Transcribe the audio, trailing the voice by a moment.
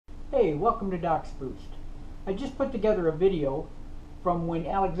Hey, welcome to Doc's Boost. I just put together a video from when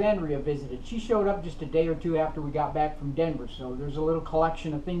Alexandria visited. She showed up just a day or two after we got back from Denver, so there's a little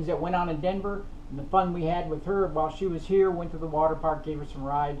collection of things that went on in Denver and the fun we had with her while she was here. Went to the water park, gave her some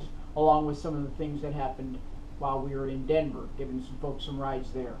rides, along with some of the things that happened while we were in Denver, giving some folks some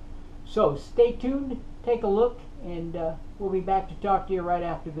rides there. So stay tuned, take a look, and we'll be back to talk to you right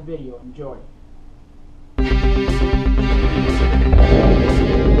after the video. Enjoy.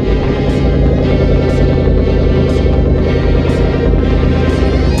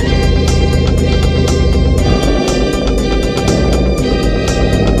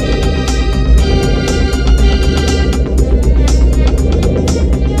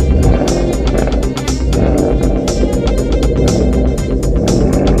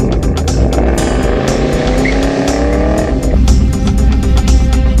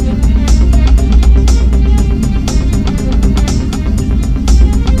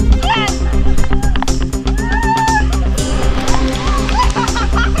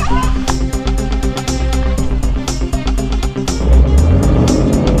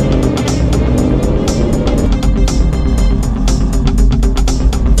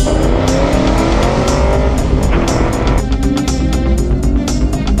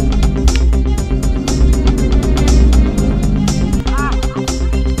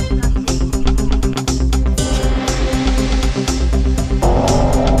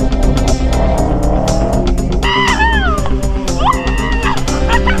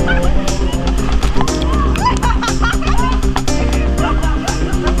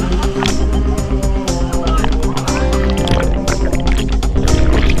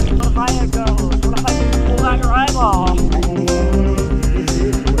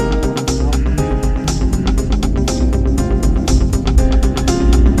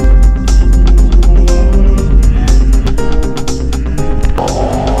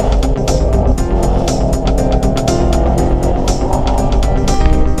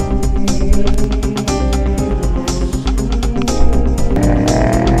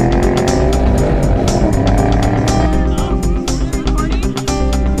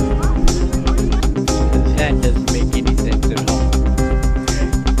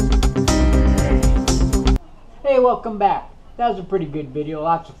 Hey, welcome back. That was a pretty good video,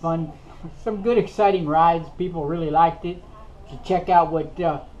 lots of fun, some good exciting rides. People really liked it. You should check out what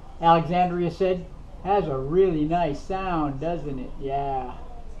Alexandria said. Has a really nice sound, doesn't it? Yeah.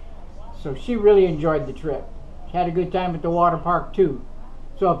 So she really enjoyed the trip. She had a good time at the water park too.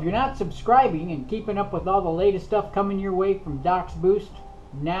 So if you're not subscribing and keeping up with all the latest stuff coming your way from Doc's Boost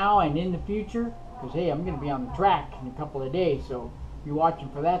now and in the future, because hey, I'm going to be on the track in a couple of days, so be watching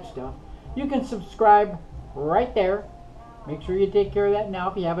for that stuff. You can subscribe right there. Make sure you take care of that now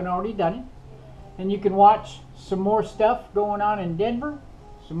if you haven't already done it. And you can watch some more stuff going on in Denver,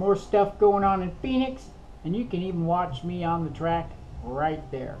 some more stuff going on in Phoenix, and you can even watch me on the track right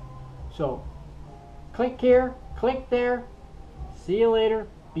there. So click here, click there. See you later.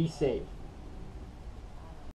 Be safe.